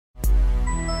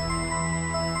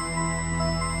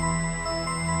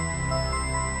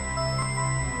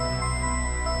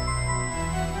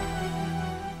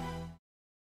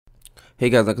Hey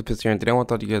guys, Unclearpixels here, and today I want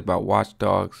to talk to you guys about Watch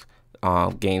Dogs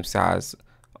game size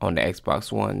on the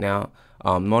Xbox One. Now,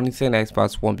 I'm only saying the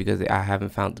Xbox One because I haven't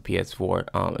found the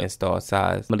PS4 install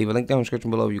size. I'm going to leave a link down in the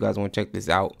description below if you guys want to check this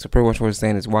out. So pretty much what it's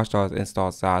saying is Watch Dogs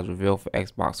install size revealed for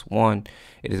Xbox One.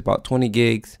 It is about 20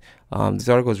 gigs. This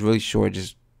article is really short,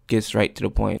 just gets right to the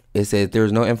point. It says there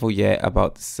is no info yet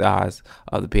about the size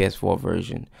of the PS4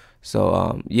 version.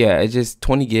 So yeah, it's just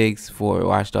 20 gigs for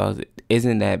Watch Dogs. It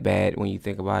isn't that bad when you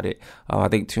think about it. I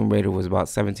think Tomb Raider was about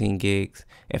 17 gigs.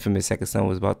 Infamous Second Son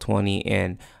was about 20,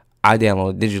 and I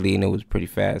downloaded digitally and it was pretty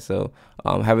fast. So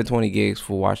having 20 gigs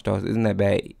for Watch Dogs isn't that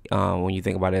bad when you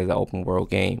think about it as an open world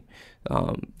game.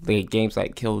 Like games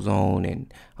like Killzone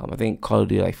and I think Call of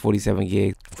Duty like 47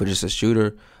 gigs for just a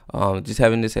shooter. Just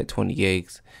having this at 20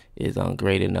 gigs is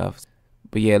great enough.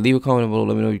 But yeah, leave a comment below.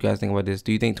 Let me know what you guys think about this.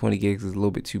 Do you think 20 gigs is a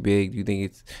little bit too big? Do you think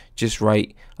it's just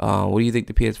right? What do you think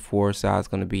the PS4 size is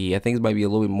going to be? I think it might be a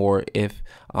little bit more if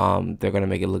they're going to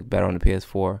make it look better on the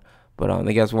PS4. But thank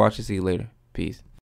you guys for watching. See you later. Peace.